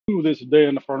this day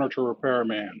in the furniture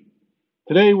repairman.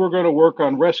 Today we're going to work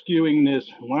on rescuing this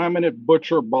laminate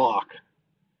butcher block.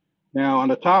 Now on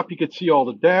the top you can see all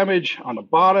the damage. On the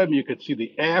bottom you can see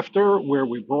the after where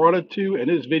we brought it to, and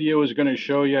this video is going to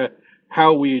show you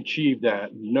how we achieved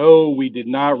that. No, we did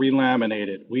not relaminate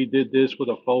it. We did this with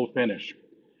a faux finish.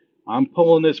 I'm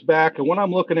pulling this back, and what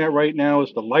I'm looking at right now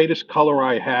is the lightest color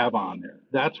I have on there.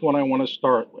 That's what I want to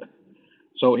start with.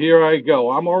 So here I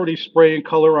go. I'm already spraying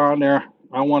color on there.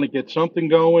 I want to get something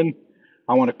going.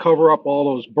 I want to cover up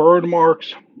all those burn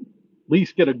marks, at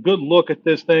least get a good look at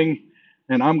this thing,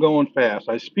 and I'm going fast.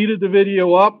 I speeded the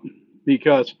video up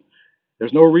because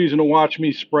there's no reason to watch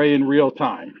me spray in real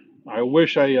time. I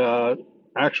wish I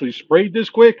actually sprayed this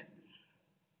quick.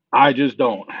 I just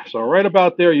don't. So right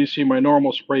about there you see my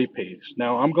normal spray paste.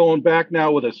 Now I'm going back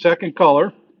now with a second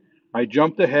color. I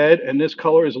jumped ahead, and this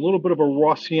color is a little bit of a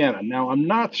raw sienna. Now, I'm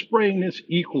not spraying this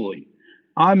equally.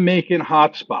 I'm making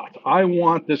hot spots. I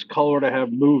want this color to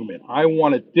have movement. I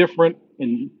want it different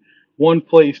in one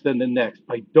place than the next.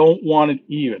 I don't want it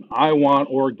even. I want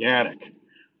organic.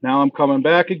 Now I'm coming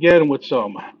back again with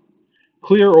some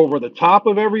clear over the top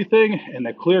of everything, and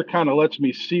the clear kind of lets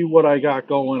me see what I got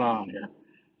going on here.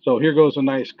 So here goes a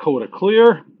nice coat of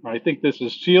clear. I think this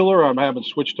is sealer. I haven't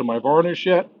switched to my varnish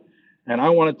yet. And I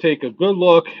want to take a good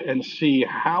look and see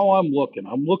how I'm looking.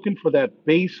 I'm looking for that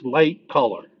base light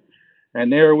color.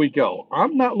 And there we go.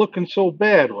 I'm not looking so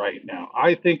bad right now.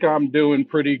 I think I'm doing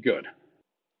pretty good.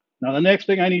 Now the next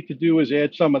thing I need to do is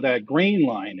add some of that grain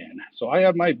line in. So I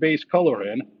have my base color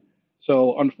in.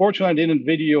 So unfortunately I didn't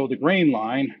video the grain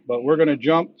line, but we're going to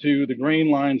jump to the grain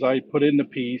lines I put in the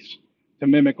piece to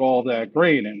mimic all that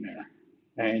grain in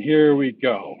there. And here we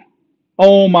go.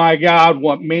 Oh my God,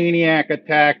 what maniac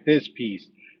attacked this piece.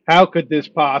 How could this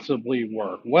possibly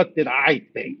work? What did I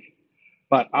think?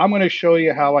 But I'm going to show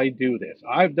you how I do this.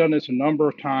 I've done this a number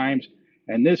of times,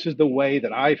 and this is the way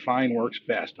that I find works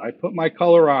best. I put my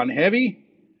color on heavy,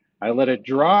 I let it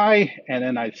dry, and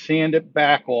then I sand it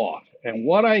back off. And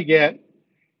what I get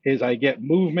is I get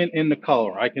movement in the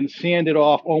color. I can sand it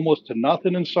off almost to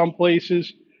nothing in some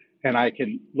places, and I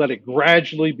can let it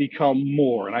gradually become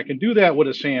more. And I can do that with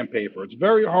a sandpaper. It's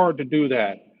very hard to do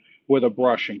that with a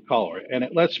brush and color. And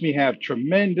it lets me have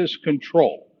tremendous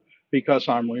control because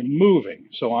I'm removing.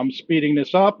 So I'm speeding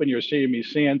this up, and you're seeing me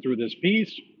sand through this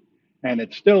piece, and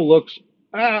it still looks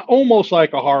almost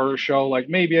like a horror show, like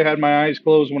maybe I had my eyes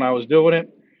closed when I was doing it,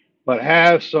 but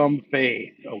have some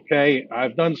faith, okay?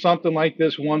 I've done something like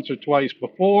this once or twice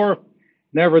before.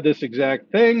 Never this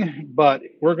exact thing, but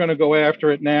we're going to go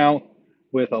after it now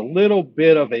with a little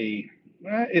bit of a,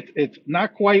 it's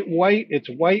not quite white, it's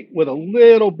white with a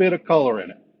little bit of color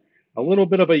in it, a little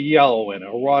bit of a yellow in it,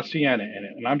 a raw sienna in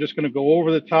it. And I'm just going to go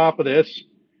over the top of this,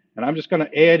 and I'm just going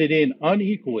to add it in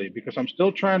unequally because I'm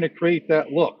still trying to create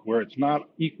that look where it's not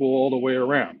equal all the way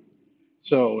around.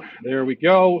 So there we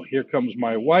go. Here comes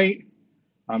my white.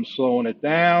 I'm slowing it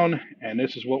down, and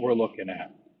this is what we're looking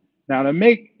at. Now, to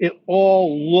make it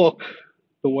all look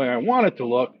the way I want it to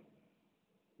look,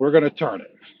 we're going to turn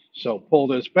it. So pull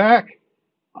this back.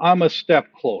 I'm a step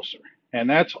closer, and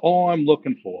that's all I'm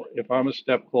looking for if I'm a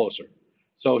step closer.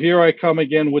 So here I come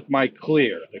again with my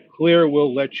clear. The clear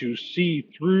will let you see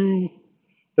through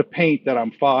the paint that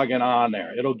I'm fogging on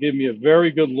there. It'll give me a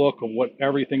very good look of what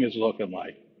everything is looking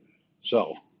like.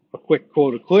 So a quick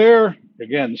coat of clear,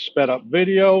 again, sped up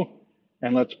video,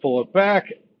 and let's pull it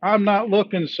back. I'm not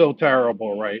looking so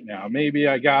terrible right now. Maybe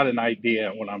I got an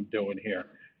idea what I'm doing here.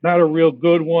 Not a real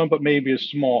good one, but maybe a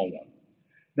small one.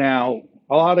 Now,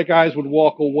 a lot of guys would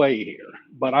walk away here,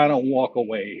 but I don't walk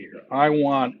away here. I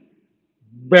want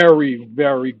very,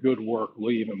 very good work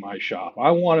leaving my shop.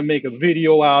 I want to make a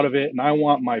video out of it, and I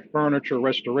want my furniture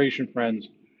restoration friends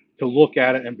to look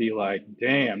at it and be like,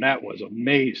 damn, that was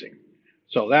amazing.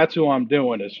 So that's who I'm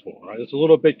doing this for. It's a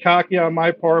little bit cocky on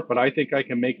my part, but I think I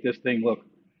can make this thing look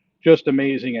just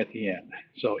amazing at the end.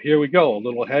 So here we go, a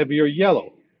little heavier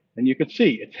yellow. And you can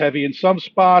see it's heavy in some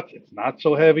spots, it's not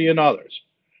so heavy in others.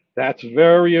 That's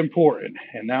very important.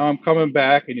 And now I'm coming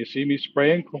back, and you see me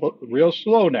spraying real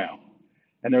slow now.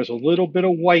 And there's a little bit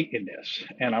of white in this,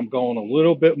 and I'm going a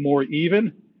little bit more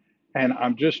even, and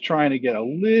I'm just trying to get a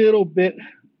little bit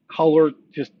color,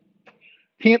 just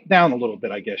tamp down a little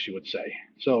bit, I guess you would say.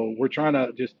 So we're trying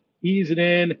to just ease it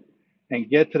in and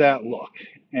get to that look.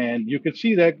 And you can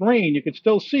see that grain, you can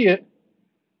still see it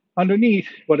underneath,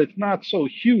 but it's not so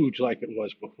huge like it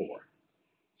was before.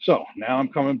 So now I'm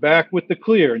coming back with the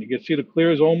clear, and you can see the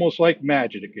clear is almost like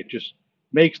magic. It just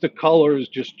makes the colors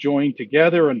just join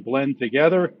together and blend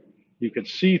together. You can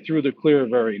see through the clear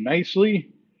very nicely,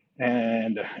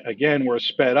 And again, we're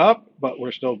sped up, but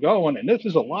we're still going. And this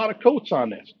is a lot of coats on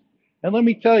this. And let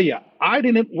me tell you, I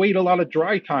didn't wait a lot of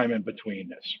dry time in between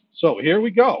this. So here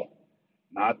we go.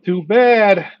 Not too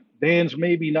bad. Dan's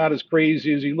maybe not as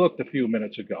crazy as he looked a few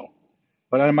minutes ago.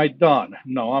 But am I done?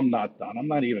 No, I'm not done. I'm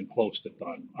not even close to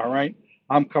done. All right.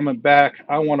 I'm coming back.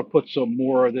 I want to put some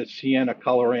more of this sienna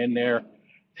color in there.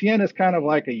 Sienna is kind of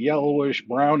like a yellowish,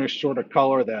 brownish sort of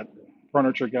color that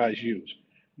furniture guys use.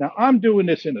 Now, I'm doing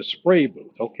this in a spray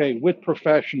booth, okay, with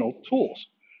professional tools.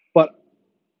 But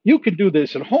you can do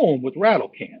this at home with rattle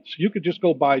cans. You could just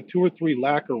go buy 2 or 3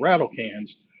 lacquer rattle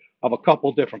cans of a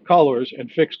couple different colors and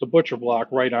fix the butcher block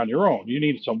right on your own. You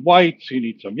need some whites, you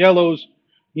need some yellows,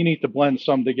 you need to blend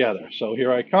some together. So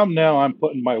here I come now. I'm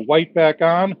putting my white back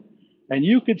on, and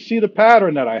you can see the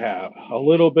pattern that I have. A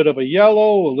little bit of a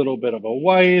yellow, a little bit of a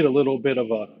white, a little bit of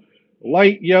a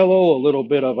light yellow, a little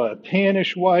bit of a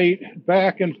tannish white,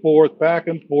 back and forth, back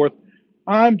and forth.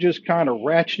 I'm just kind of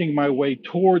ratcheting my way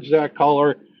towards that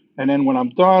color. And then when I'm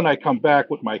done, I come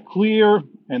back with my clear,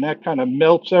 and that kind of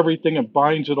melts everything and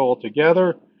binds it all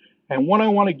together. And what I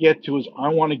want to get to is I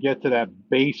want to get to that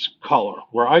base color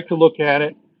where I could look at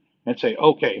it and say,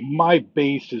 okay, my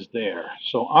base is there.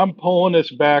 So I'm pulling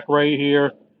this back right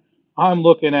here. I'm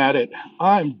looking at it.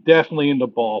 I'm definitely in the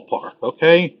ballpark,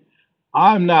 okay?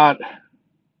 I'm not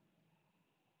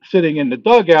sitting in the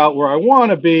dugout where I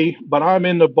want to be, but I'm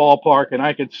in the ballpark and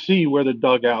I can see where the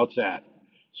dugout's at.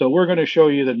 So we're going to show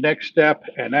you the next step,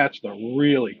 and that's the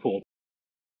really cool.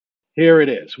 Here it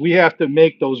is. We have to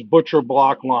make those butcher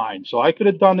block lines. So I could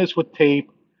have done this with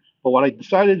tape, but what I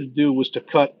decided to do was to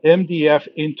cut MDF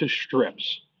into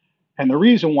strips. And the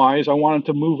reason why is I wanted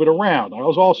to move it around. I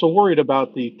was also worried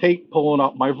about the tape pulling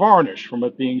up my varnish from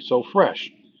it being so fresh.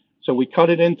 So we cut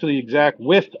it into the exact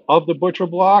width of the butcher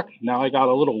block. Now I got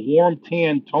a little warm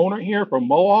tan toner here from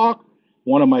Mohawk,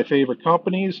 one of my favorite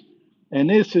companies. And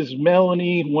this is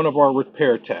Melanie, one of our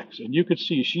repair techs. And you could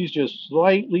see she's just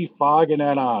slightly fogging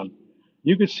that on.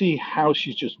 You could see how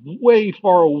she's just way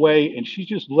far away and she's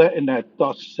just letting that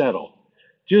dust settle.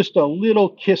 Just a little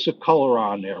kiss of color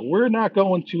on there. We're not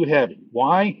going too heavy.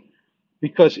 Why?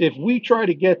 Because if we try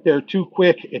to get there too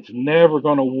quick, it's never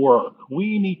going to work.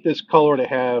 We need this color to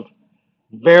have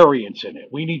variance in it.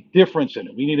 We need difference in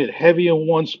it. We need it heavy in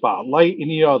one spot, light in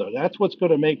the other. That's what's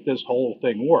going to make this whole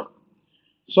thing work.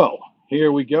 So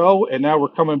here we go. And now we're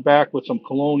coming back with some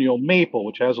colonial maple,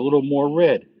 which has a little more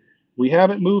red. We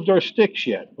haven't moved our sticks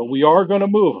yet, but we are going to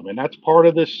move them. And that's part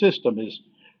of this system is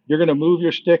you're going to move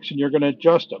your sticks and you're going to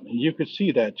adjust them. And you can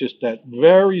see that, just that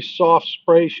very soft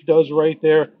spray she does right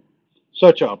there.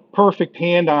 Such a perfect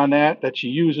hand on that she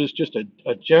uses just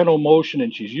a gentle motion,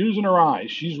 and she's using her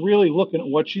eyes. She's really looking at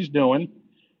what she's doing.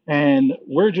 And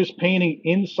we're just painting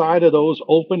inside of those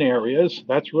open areas.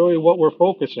 That's really what we're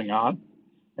focusing on.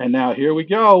 And now here we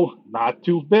go. Not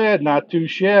too bad, not too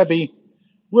shabby.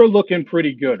 We're looking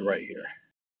pretty good right here.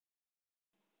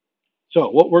 So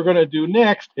what we're going to do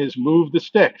next is move the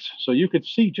sticks. So you could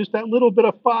see just that little bit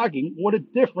of fogging, what a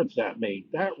difference that made.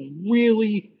 That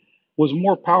really was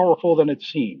more powerful than it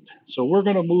seemed. So we're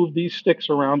going to move these sticks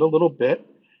around a little bit,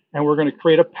 and we're going to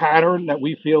create a pattern that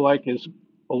we feel like is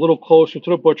a little closer to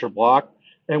the butcher block.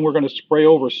 And we're going to spray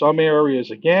over some areas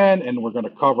again, and we're going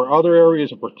to cover other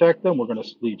areas and protect them. We're going to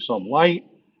leave some light.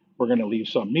 We're going to leave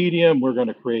some medium. We're going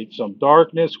to create some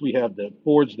darkness. We have the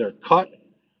boards, they're cut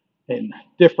in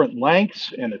different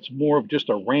lengths, and it's more of just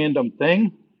a random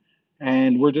thing.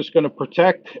 And we're just going to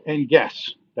protect and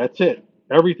guess. That's it.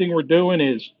 Everything we're doing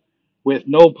is with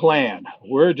no plan.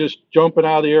 We're just jumping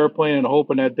out of the airplane and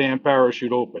hoping that damn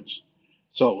parachute opens.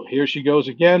 So here she goes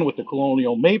again with the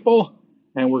colonial maple,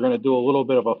 and we're going to do a little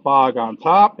bit of a fog on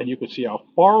top, and you can see how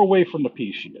far away from the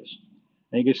piece she is.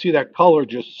 And you can see that color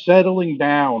just settling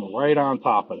down right on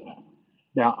top of that.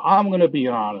 Now, I'm going to be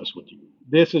honest with you.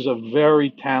 This is a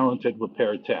very talented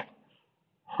repair tech.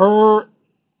 Her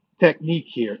technique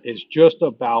here is just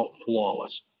about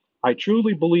flawless. I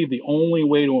truly believe the only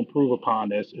way to improve upon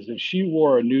this is if she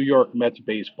wore a New York Mets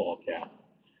baseball cap.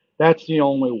 That's the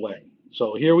only way.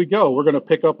 So here we go. We're going to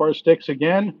pick up our sticks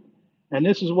again, and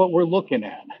this is what we're looking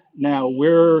at. Now,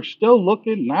 we're still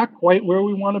looking not quite where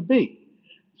we want to be.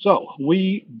 So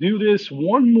we do this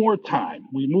one more time.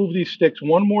 We move these sticks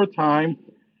one more time,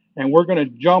 and we're going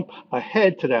to jump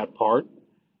ahead to that part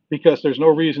because there's no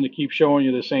reason to keep showing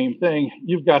you the same thing.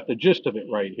 You've got the gist of it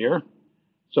right here.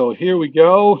 So here we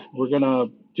go. We're going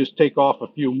to just take off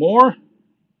a few more,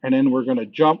 and then we're going to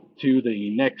jump to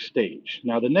the next stage.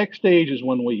 Now, the next stage is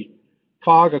when we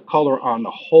fog a color on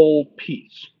the whole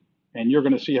piece, and you're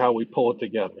going to see how we pull it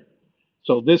together.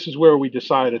 So this is where we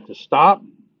decided to stop.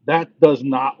 That does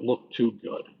not look too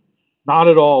good. Not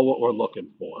at all what we're looking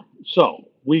for. So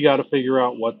we got to figure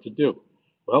out what to do.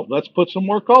 Well, let's put some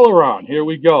more color on. Here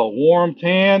we go. Warm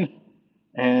tan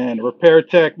and Repair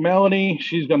Tech Melanie.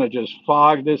 She's going to just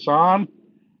fog this on,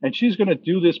 and she's going to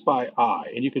do this by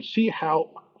eye. And you can see how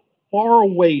far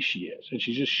away she is. And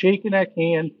she's just shaking that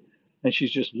can, and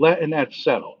she's just letting that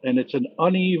settle. And it's an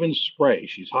uneven spray.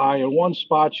 She's high in one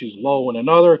spot, she's low in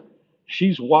another.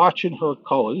 She's watching her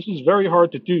color. This is very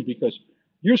hard to do because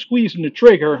you're squeezing the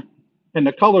trigger and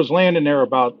the color's landing there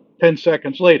about 10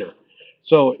 seconds later.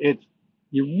 So it's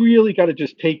you really got to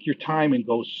just take your time and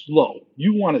go slow.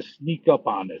 You want to sneak up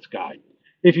on this guy.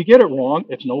 If you get it wrong,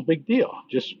 it's no big deal.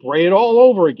 Just spray it all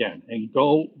over again and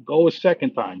go a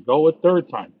second time, go a third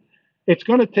time. It's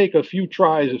going to take a few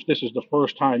tries if this is the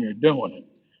first time you're doing it.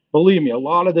 Believe me, a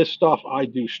lot of this stuff I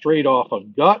do straight off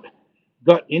of gut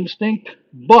instinct,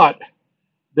 but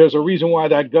there's a reason why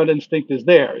that gut instinct is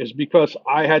there, is because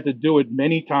I had to do it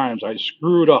many times. I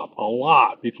screwed up a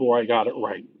lot before I got it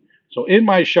right. So in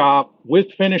my shop,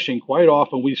 with finishing, quite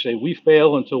often we say we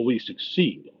fail until we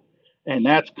succeed. And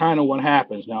that's kind of what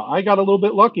happens. Now, I got a little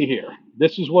bit lucky here.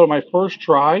 This is one of my first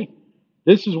try.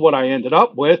 This is what I ended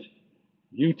up with.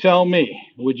 You tell me,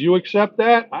 would you accept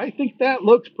that? I think that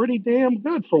looks pretty damn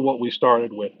good for what we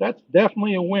started with. That's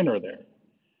definitely a winner there.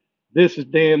 This is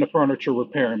Dan, the furniture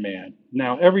repairman.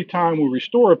 Now, every time we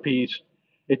restore a piece,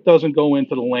 it doesn't go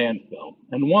into the landfill.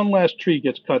 And one less tree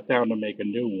gets cut down to make a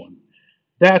new one.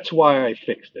 That's why I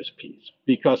fixed this piece,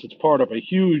 because it's part of a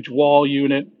huge wall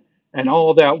unit, and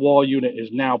all that wall unit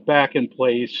is now back in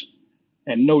place,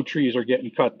 and no trees are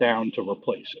getting cut down to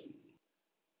replace it.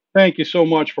 Thank you so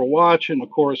much for watching. Of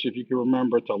course, if you can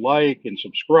remember to like and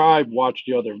subscribe, watch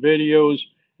the other videos.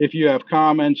 If you have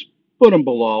comments, put them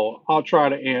below. I'll try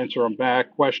to answer them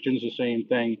back. Questions, the same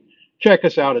thing. Check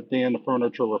us out at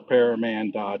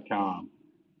danthefurniturerepairman.com.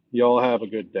 You all have a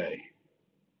good day.